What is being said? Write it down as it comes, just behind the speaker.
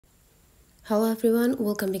Hello everyone,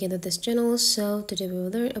 welcome back to this channel. So today we will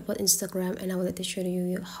learn about Instagram, and I would like to show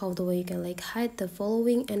you how the way you can hide the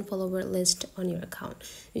following and follower list on your account.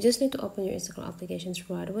 You just need to open your Instagram applications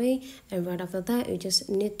right away, and right after that you just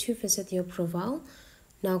need to visit your profile.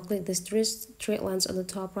 Now click this three straight lines on the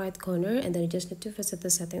top right corner, and then you just need to visit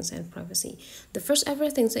the settings and privacy. The first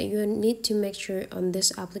ever things that you need to make sure on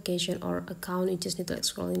this application or account, you just need to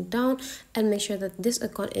scrolling down and make sure that this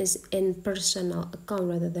account is in personal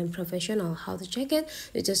account rather than professional. How to check it?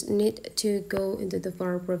 You just need to go into the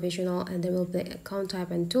bar professional, and there will be account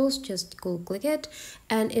type and tools. Just go click it,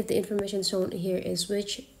 and if the information shown here is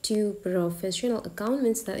switch to professional account,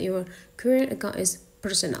 means that your current account is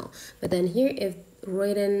personal. But then here, if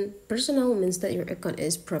written personal, means that your account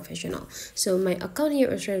is professional. So my account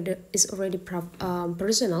here is already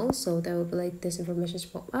personal, so that will be this information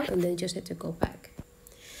pop up, and then you just need to go back.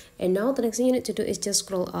 And now the next thing you need to do is just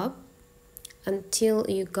scroll up until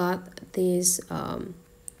you got this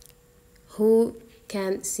who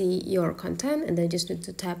can see your content, and then just need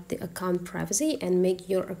to tap the account privacy and make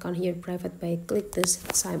your account here private by click this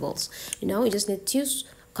symbols. Now you just need to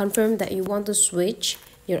confirm that you want to switch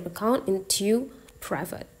your account into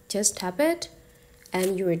private. Just tap it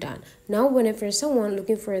and you are done. Now whenever someone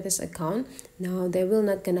looking for this account, now they will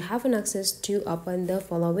not gonna have an access to open the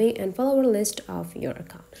following and follower list of your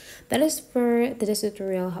account. That is for this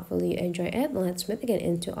tutorial. Hopefully you enjoy it. Let's meet again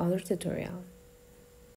into other tutorial.